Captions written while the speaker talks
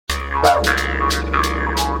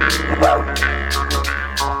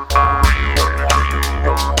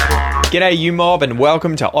G'day you mob and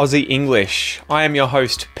welcome to Aussie English. I am your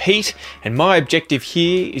host Pete and my objective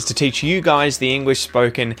here is to teach you guys the English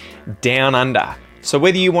spoken down under. So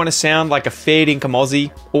whether you want to sound like a fair dinkum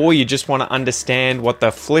Aussie or you just want to understand what the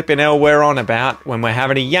flippin' hell we're on about when we're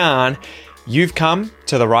having a yarn, you've come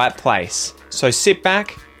to the right place. So sit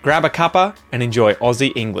back, grab a cuppa and enjoy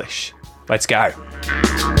Aussie English. Let's go.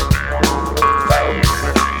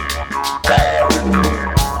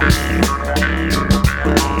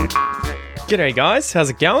 G'day guys, how's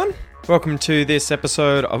it going? Welcome to this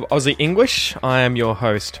episode of Aussie English. I am your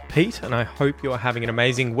host Pete and I hope you're having an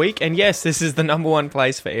amazing week. And yes, this is the number one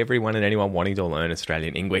place for everyone and anyone wanting to learn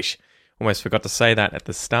Australian English. Almost forgot to say that at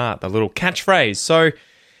the start, the little catchphrase. So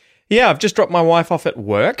yeah, I've just dropped my wife off at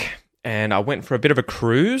work and I went for a bit of a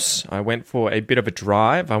cruise. I went for a bit of a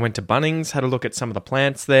drive. I went to Bunnings, had a look at some of the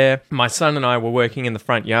plants there. My son and I were working in the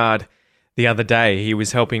front yard the other day. He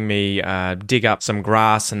was helping me dig up some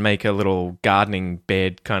grass and make a little gardening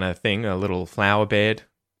bed kind of thing, a little flower bed,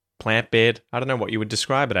 plant bed. I don't know what you would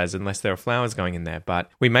describe it as unless there are flowers going in there. But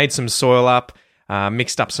we made some soil up,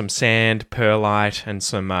 mixed up some sand, perlite and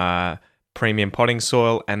some premium potting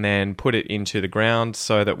soil and then put it into the ground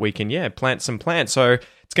so that we can, plant some plants. So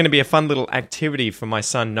it's going to be a fun little activity for my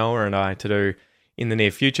son Noah and I to do in the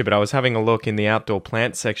near future, but I was having a look in the outdoor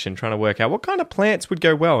plant section trying to work out what kind of plants would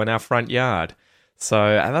go well in our front yard. So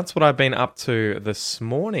that's what I've been up to this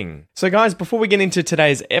morning. So guys, before we get into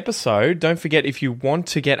today's episode, don't forget if you want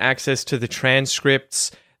to get access to the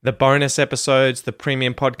transcripts, the bonus episodes, the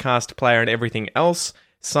premium podcast player and everything else,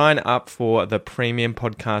 sign up for the premium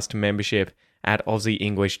podcast membership at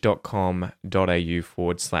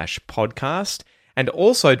aussieenglish.com.au/podcast. And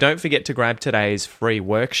also don't forget to grab today's free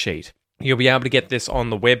worksheet. You'll be able to get this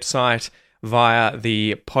on the website via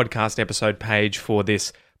the podcast episode page for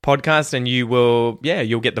this podcast, and you'll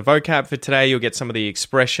get the vocab for today, you'll get some of the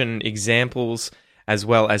expression examples, as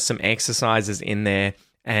well as some exercises in there,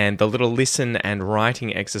 and the little listen and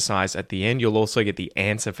writing exercise at the end. You'll also get the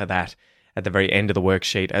answer for that at the very end of the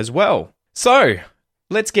worksheet as well. So,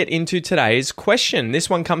 let's get into today's question. This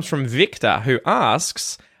one comes from Victor, who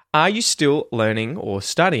asks, are you still learning or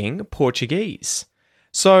studying Portuguese?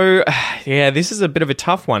 So, this is a bit of a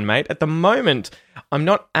tough one, mate. At the moment, I'm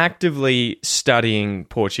not actively studying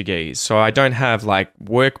Portuguese. So I don't have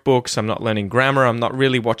workbooks, I'm not learning grammar, I'm not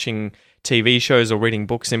really watching TV shows or reading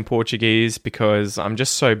books in Portuguese because I'm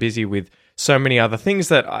just so busy with so many other things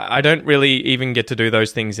that I don't really even get to do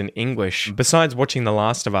those things in English. Besides watching The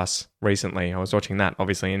Last of Us recently, I was watching that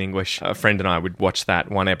obviously in English. A friend and I would watch that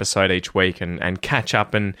one episode each week and catch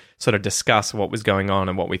up and sort of discuss what was going on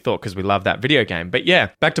and what we thought because we love that video game. But yeah,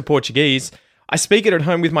 back to Portuguese. I speak it at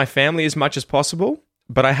home with my family as much as possible,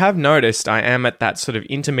 but I have noticed I am at that sort of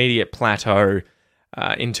intermediate plateau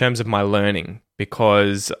in terms of my learning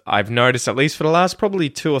because I've noticed, at least for the last probably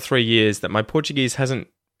 2 or 3 years, that my Portuguese hasn't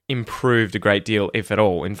improved a great deal, if at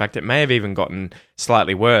all. In fact, it may have even gotten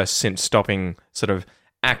slightly worse since stopping sort of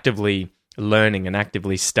actively learning and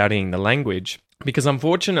actively studying the language. Because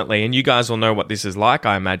unfortunately, and you guys will know what this is like,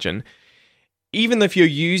 I imagine, even if you're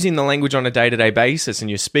using the language on a day-to-day basis and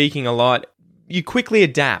you're speaking a lot, you quickly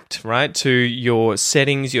adapt, right, to your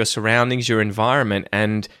settings, your surroundings, your environment,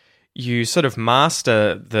 and you sort of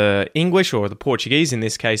master the English or the Portuguese in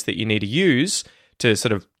this case that you need to use to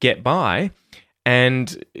sort of get by.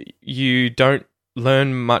 And you don't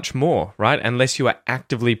learn much more, right? Unless you are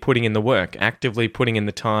actively putting in the work, actively putting in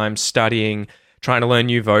the time, studying, trying to learn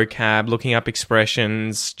new vocab, looking up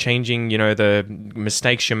expressions, changing, the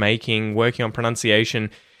mistakes you're making, working on pronunciation.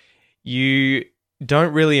 You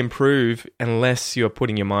don't really improve unless you're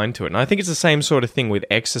putting your mind to it. And I think it's the same sort of thing with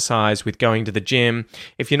exercise, with going to the gym.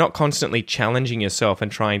 If you're not constantly challenging yourself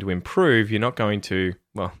and trying to improve, you're not going to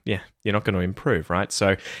improve, right?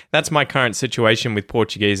 So that's my current situation with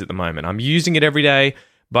Portuguese at the moment. I'm using it every day,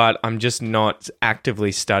 but I'm just not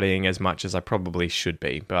actively studying as much as I probably should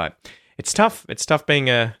be. But it's tough. It's tough being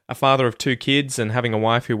a father of 2 kids and having a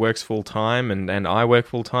wife who works full-time, and I work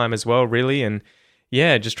full-time as well, really, and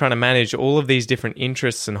just trying to manage all of these different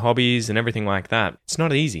interests and hobbies and everything like that. It's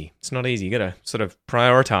not easy. You got to sort of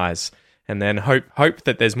prioritize and then hope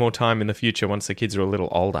that there's more time in the future once the kids are a little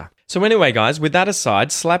older. So anyway, guys, with that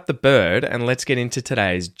aside, slap the bird and let's get into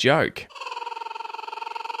today's joke.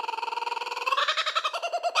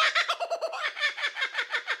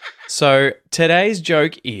 So today's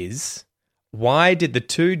joke is, why did the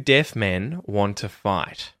 2 deaf men want to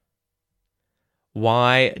fight?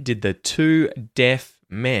 Why did the 2 deaf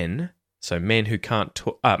men, so men who can't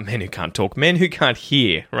talk, men who can't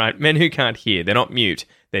hear, right? Men who can't hear, they're not mute,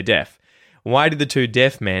 They're deaf. Why did the two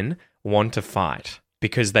deaf men want to fight?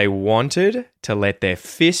 Because they wanted to let their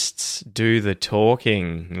fists do the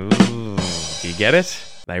talking. Ooh, you get it?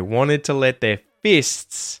 They wanted to let their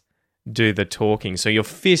fists do the talking. So your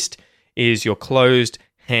fist is your closed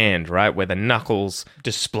hand, right? Where the knuckles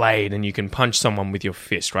displayed and you can punch someone with your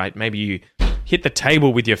fist, right? Maybe you hit the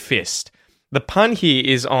table with your fist. The pun here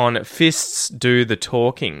is on fists do the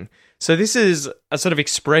talking. So this is a sort of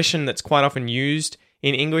expression that's quite often used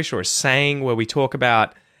in English, or a saying where we talk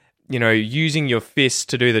about, using your fists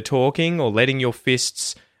to do the talking or letting your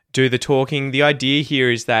fists do the talking. The idea here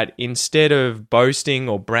is that instead of boasting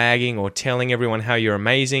or bragging or telling everyone how you're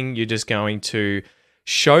amazing, you're just going to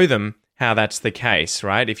show them how that's the case,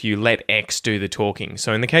 right? If you let X do the talking.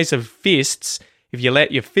 So in the case of fists, if you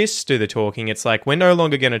let your fists do the talking, it's like, we're no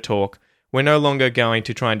longer going to talk. We're no longer going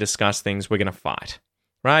to try and discuss things. We're going to fight,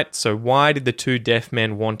 right? So why did the two deaf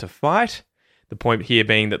men want to fight? The point here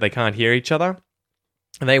being that they can't hear each other.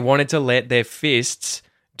 They wanted to let their fists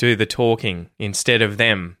do the talking instead of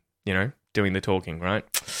them, doing the talking, right?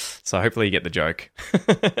 So hopefully you get the joke.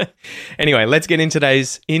 Anyway, let's get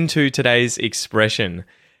into today's expression.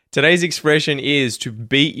 Today's expression is to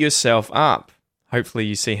beat yourself up. Hopefully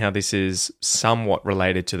you see how this is somewhat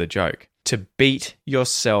related to the joke. To beat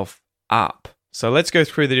yourself up. So let's go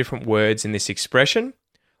through the different words in this expression.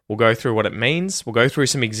 We'll go through what it means. We'll go through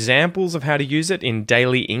some examples of how to use it in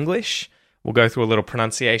daily English. We'll go through a little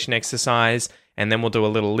pronunciation exercise, and then we'll do a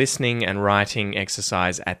little listening and writing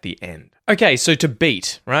exercise at the end. Okay, so to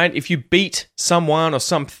beat, right? If you beat someone or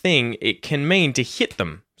something, it can mean to hit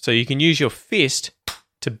them. So you can use your fist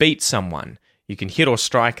to beat someone. You can hit or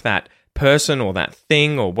strike that person or that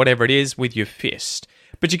thing or whatever it is with your fist.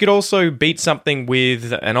 But you could also beat something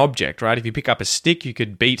with an object, right? If you pick up a stick, you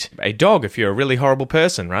could beat a dog if you're a really horrible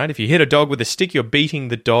person, right? If you hit a dog with a stick, you're beating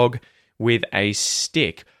the dog with a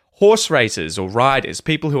stick. Horse racers or riders,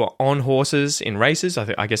 people who are on horses in races,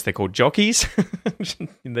 I guess they're called jockeys.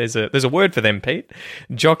 There's a word for them, Pete.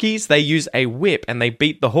 Jockeys, they use a whip and they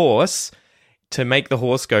beat the horse to make the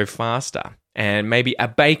horse go faster. And maybe a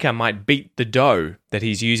baker might beat the dough that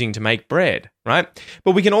he's using to make bread, right?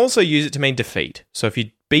 But we can also use it to mean defeat. So if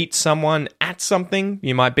you beat someone at something,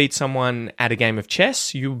 you might beat someone at a game of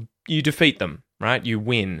chess, you defeat them, right? You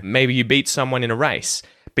win. Maybe you beat someone in a race.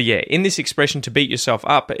 But yeah, in this expression, to beat yourself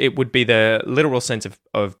up, it would be the literal sense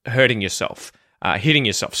of hurting yourself, hitting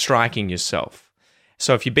yourself, striking yourself.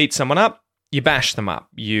 So if you beat someone up, you bash them up,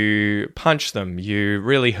 you punch them, you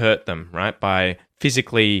really hurt them, right? By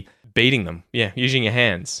physically beating them, using your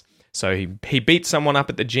hands. So he beat someone up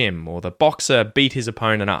at the gym, or the boxer beat his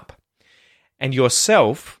opponent up. And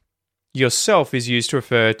yourself is used to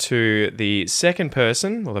refer to the second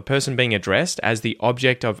person, or the person being addressed, as the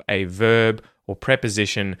object of a verb or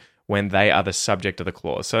preposition when they are the subject of the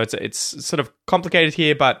clause. So it's sort of complicated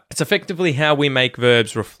here, but it's effectively how we make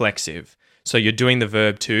verbs reflexive. So you're doing the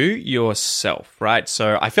verb to yourself, right?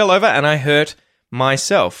 So I fell over and I hurt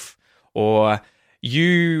myself. Or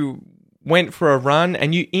you went for a run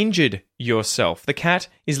and you injured yourself. The cat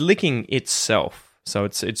is licking itself. So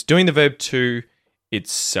it's doing the verb to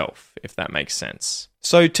itself, if that makes sense.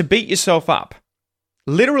 So to beat yourself up.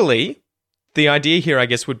 Literally, the idea here, I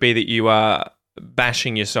guess, would be that you are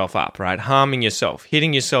bashing yourself up, right? Harming yourself,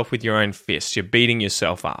 hitting yourself with your own fist. You're beating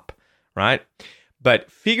yourself up, right? But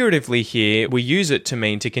figuratively here, we use it to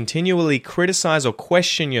mean to continually criticize or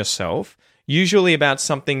question yourself, usually about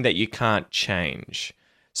something that you can't change.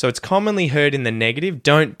 So it's commonly heard in the negative,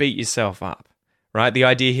 don't beat yourself up, right? The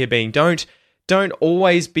idea here being don't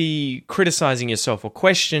always be criticizing yourself or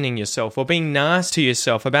questioning yourself or being nasty to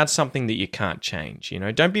yourself about something that you can't change.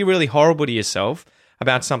 Don't be really horrible to yourself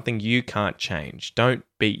about something you can't change. Don't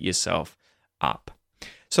beat yourself up.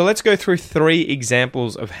 So let's go through 3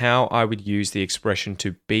 examples of how I would use the expression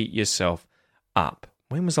to beat yourself up.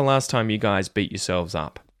 When was the last time you guys beat yourselves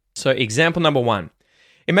up? So example number 1.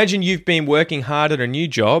 Imagine you've been working hard at a new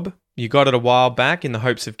job. You got it a while back in the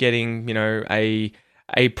hopes of getting,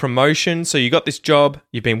 a promotion. So you got this job,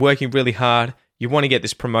 you've been working really hard, you want to get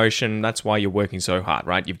this promotion, that's why you're working so hard,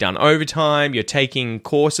 right? You've done overtime, you're taking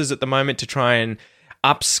courses at the moment to try and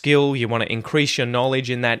upskill, you want to increase your knowledge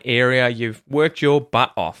in that area, you've worked your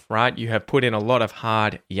butt off, right? You have put in a lot of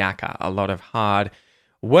hard yakka, a lot of hard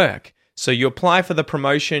work. So you apply for the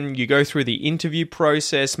promotion, you go through the interview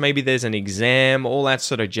process, maybe there's an exam, all that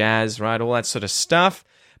sort of jazz, right? All that sort of stuff.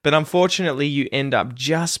 But unfortunately, you end up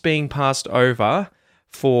just being passed over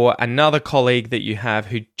for another colleague that you have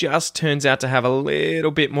who just turns out to have a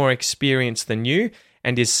little bit more experience than you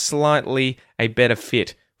and is slightly a better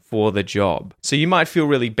fit for the job. So you might feel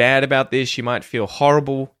really bad about this, you might feel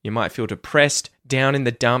horrible, you might feel depressed, down in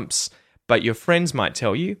the dumps, but your friends might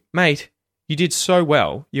tell you, mate, you did so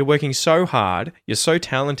well, you're working so hard, you're so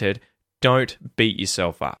talented, don't beat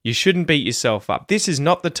yourself up. You shouldn't beat yourself up. This is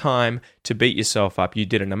not the time to beat yourself up. You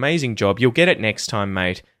did an amazing job. You'll get it next time,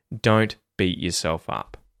 mate. Don't beat yourself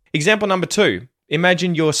up. Example number 2.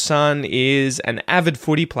 Imagine your son is an avid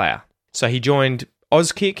footy player. So he joined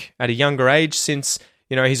Auskick at a younger age since,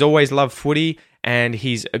 he's always loved footy and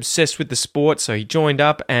he's obsessed with the sport. So he joined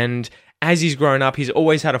up, and as he's grown up, he's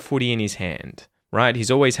always had a footy in his hand, right?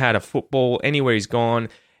 He's always had a football anywhere he's gone.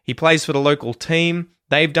 He plays for the local team.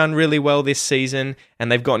 They've done really well this season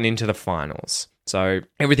and they've gotten into the finals. So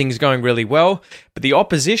everything's going really well. But the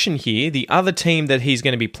opposition here, the other team that he's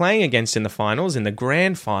going to be playing against in the finals, in the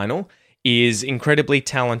grand final, is incredibly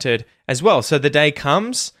talented as well. So the day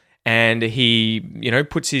comes and he,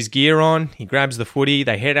 puts his gear on, he grabs the footy,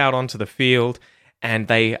 they head out onto the field, and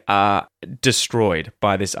they are destroyed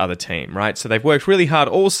by this other team, right? So they've worked really hard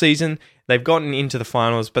all season, they've gotten into the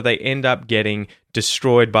finals, but they end up getting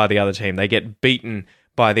destroyed by the other team. They get beaten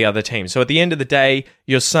by the other team. So at the end of the day,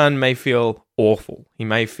 your son may feel awful. He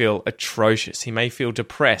may feel atrocious. He may feel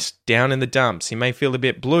depressed, down in the dumps. He may feel a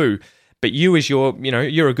bit blue. But you, as you're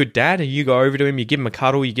a good dad, you go over to him, you give him a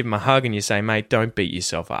cuddle, you give him a hug, and you say, mate, don't beat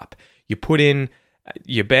yourself up. You put in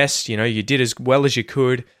your best, you did as well as you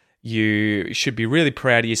could. You should be really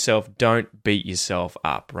proud of yourself. Don't beat yourself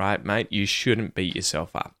up, right, mate? You shouldn't beat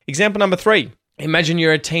yourself up. Example number 3. Imagine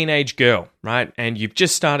you're a teenage girl, right? And you've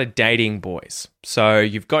just started dating boys. So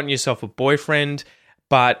you've gotten yourself a boyfriend,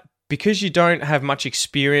 but because you don't have much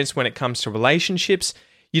experience when it comes to relationships,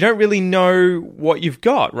 you don't really know what you've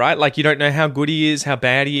got, right? Like you don't know how good he is, how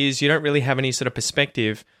bad he is. You don't really have any sort of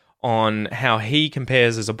perspective on how he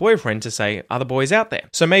compares as a boyfriend to, say, other boys out there.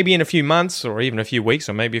 So maybe in a few months or even a few weeks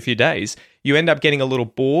or maybe a few days, you end up getting a little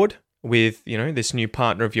bored with, this new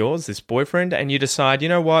partner of yours, this boyfriend, and you decide, you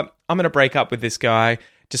know what, I'm going to break up with this guy,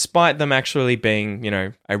 despite them actually being,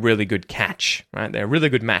 a really good catch, right? They're a really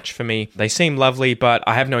good match for me. They seem lovely, but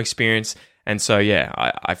I have no experience. And so,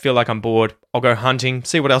 I feel like I'm bored. I'll go hunting,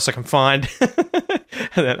 see what else I can find,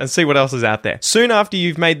 and see what else is out there. Soon after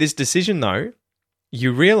you've made this decision, though,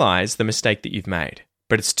 you realize the mistake that you've made,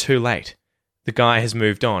 but it's too late. The guy has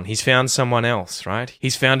moved on. He's found someone else, right?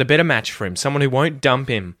 He's found a better match for him, someone who won't dump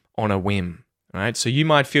him on a whim, right? So you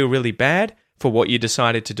might feel really bad for what you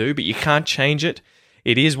decided to do, but you can't change it.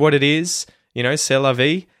 It is what it is, c'est la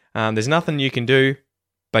vie. There's nothing you can do,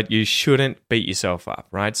 but you shouldn't beat yourself up,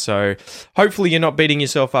 right? So hopefully you're not beating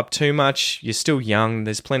yourself up too much. You're still young.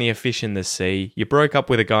 There's plenty of fish in the sea. You broke up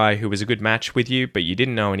with a guy who was a good match with you, but you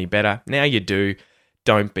didn't know any better. Now you do.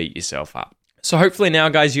 Don't beat yourself up. So hopefully now,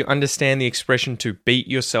 guys, you understand the expression to beat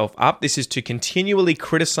yourself up. This is to continually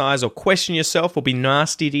criticize or question yourself or be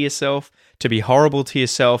nasty to yourself, to be horrible to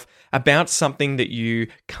yourself about something that you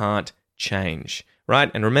can't change, right?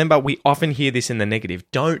 And remember, we often hear this in the negative.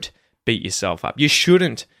 Don't beat yourself up. You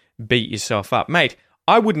shouldn't beat yourself up. Mate,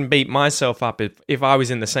 I wouldn't beat myself up if I was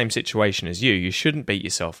in the same situation as you. You shouldn't beat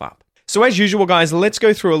yourself up. So as usual, guys, let's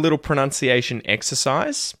go through a little pronunciation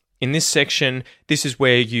exercise. In this section, this is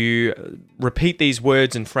where you repeat these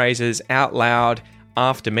words and phrases out loud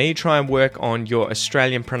after me. Try and work on your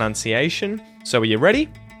Australian pronunciation. So are you ready?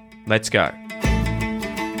 Let's go.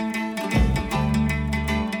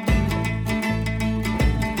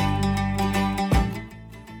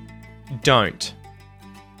 Don't.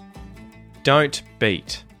 Don't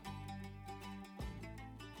beat.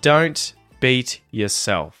 Don't beat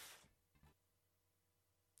yourself.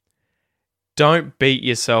 Don't beat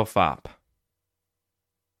yourself up.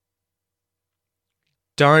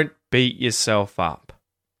 Don't beat yourself up.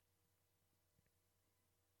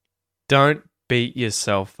 Don't beat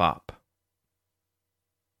yourself up.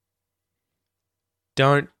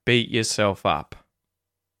 Don't beat yourself up.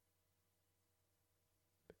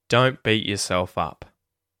 Don't beat yourself up.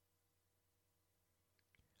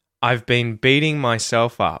 I've been beating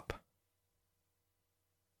myself up.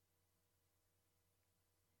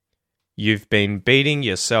 You've been beating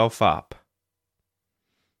yourself up.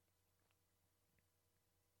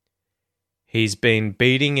 He's been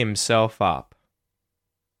beating himself up.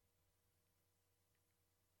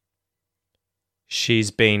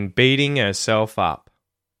 She's been beating herself up.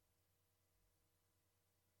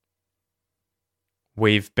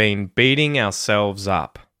 We've been beating ourselves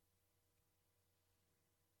up.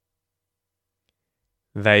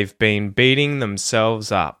 They've been beating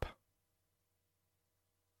themselves up.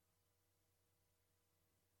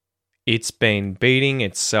 It's been beating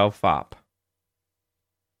itself up.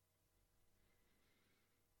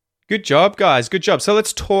 Good job, guys. Good job. So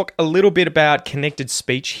let's talk a little bit about connected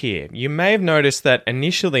speech here. You may have noticed that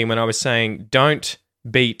initially when I was saying don't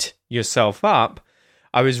beat yourself up,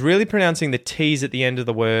 I was really pronouncing the T's at the end of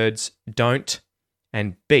the words don't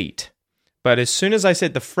and beat. But as soon as I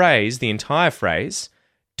said the phrase, the entire phrase,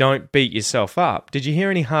 don't beat yourself up, did you hear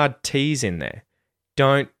any hard T's in there?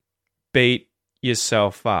 Don't beat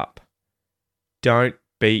yourself up. Don't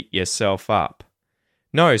beat yourself up.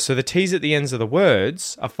 No, so the T's at the ends of the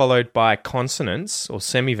words are followed by consonants or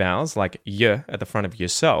semivowels like y at the front of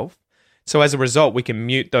yourself. So as a result, we can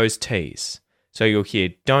mute those T's. So you'll hear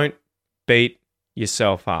don't beat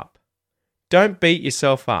yourself up. Don't beat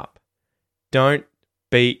yourself up. Don't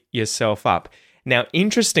beat yourself up. Now,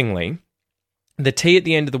 interestingly, the T at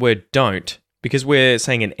the end of the word don't, because we're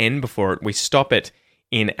saying an N before it, we stop it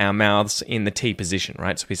in our mouths in the T position,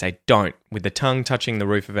 right? So we say don't with the tongue touching the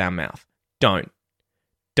roof of our mouth. Don't.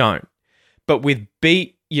 But with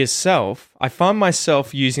beat yourself, I find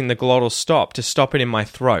myself using the glottal stop to stop it in my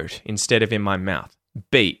throat instead of in my mouth.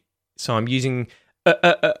 Beat. So I'm using,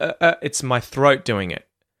 it's my throat doing it.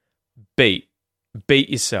 Beat. Beat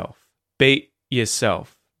yourself. Beat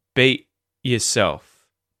yourself. Beat yourself.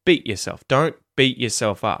 Beat yourself. Don't beat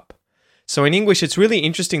yourself up. So in English, it's really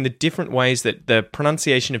interesting the different ways that the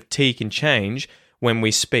pronunciation of T can change when we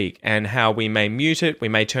speak and how we may mute it. We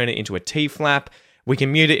may turn it into a T flap. We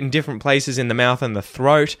can mute it in different places in the mouth and the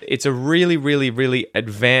throat. It's a really, really, really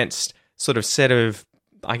advanced sort of set of,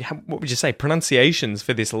 what would you say, pronunciations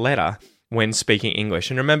for this letter when speaking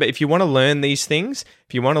English. And remember, if you want to learn these things,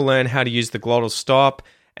 if you want to learn how to use the glottal stop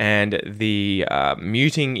and the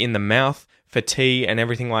muting in the mouth for T and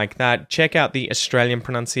everything like that, check out the Australian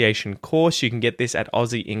pronunciation course. You can get this at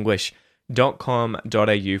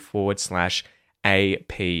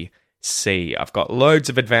aussieenglish.com.au/APC. I've got loads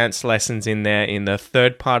of advanced lessons in there in the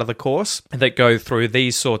third part of the course that go through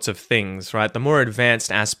these sorts of things, right? The more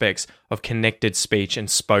advanced aspects of connected speech and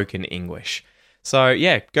spoken English. So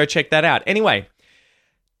yeah, go check that out. Anyway,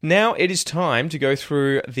 now it is time to go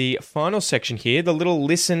through the final section here, the little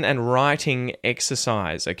listen and writing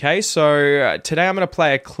exercise, okay? So today I'm going to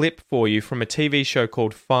play a clip for you from a TV show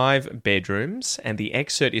called 5 Bedrooms, and the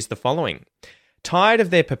excerpt is the following. Tired of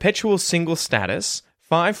their perpetual single status,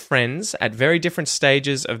 5 friends at very different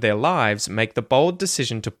stages of their lives make the bold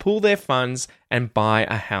decision to pool their funds and buy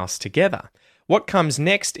a house together. What comes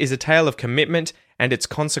next is a tale of commitment and its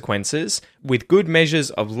consequences, with good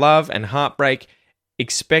measures of love and heartbreak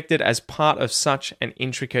expected as part of such an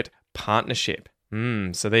intricate partnership.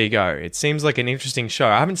 So there you go. It seems like an interesting show.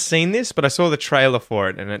 I haven't seen this, but I saw the trailer for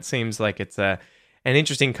it, and it seems like it's an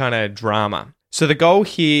interesting kind of drama. So the goal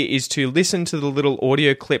here is to listen to the little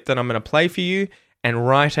audio clip that I'm going to play for you and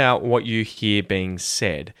write out what you hear being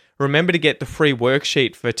said. Remember to get the free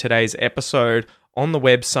worksheet for today's episode on the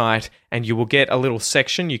website, and you will get a little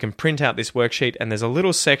section. You can print out this worksheet, and there's a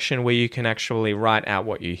little section where you can actually write out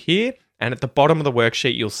what you hear. And at the bottom of the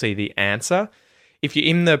worksheet, you'll see the answer. If you're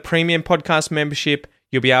in the premium podcast membership,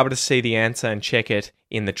 you'll be able to see the answer and check it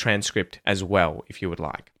in the transcript as well, if you would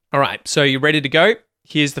like. All right, so you ready to go?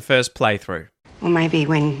 Here's the first playthrough. Well, maybe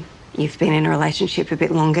when you've been in a relationship a bit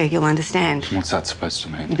longer, you'll understand. What's that supposed to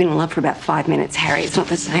mean? You've been in love for about 5 minutes, Harry. It's not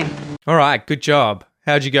the same. All right, good job.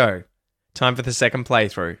 How'd you go? Time for the second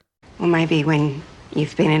playthrough. Well, maybe when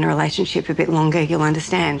you've been in a relationship a bit longer, you'll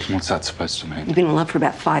understand. What's that supposed to mean? You've been in love for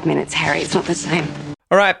about 5 minutes, Harry. It's not the same.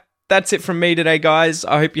 All right, that's it from me today, guys.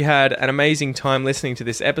 I hope you had an amazing time listening to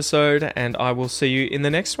this episode, and I will see you in the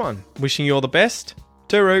next one. Wishing you all the best.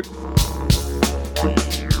 Tooroo.